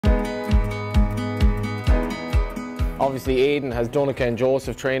obviously Aidan has Donica and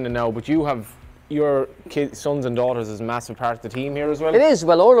Joseph training now, but you have your kids, sons and daughters as a massive part of the team here as well? It is.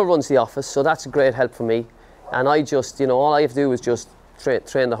 Well, Orla runs the office, so that's a great help for me. And I just, you know, all I have to do is just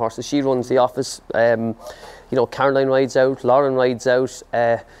train the horses. She runs the office. You know, Caroline rides out, Lauren rides out.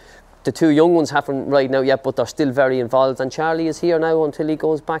 The two young ones haven't ridden out yet, but they're still very involved. And Charlie is here now until he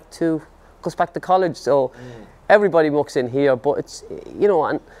goes back to college. So everybody mucks in here. But it's, you know,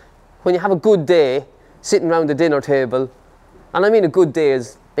 and when you have a good day sitting around the dinner table, and I mean a good day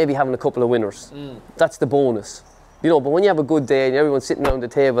is maybe having a couple of winners. That's the bonus. You know, but when you have a good day and everyone's sitting around the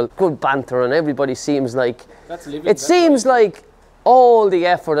table, good banter, and everybody seems like... That's living. It seems like all the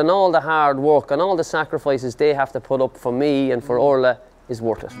effort and all the hard work and all the sacrifices they have to put up for me and for Orla is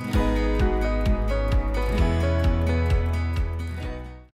worth it.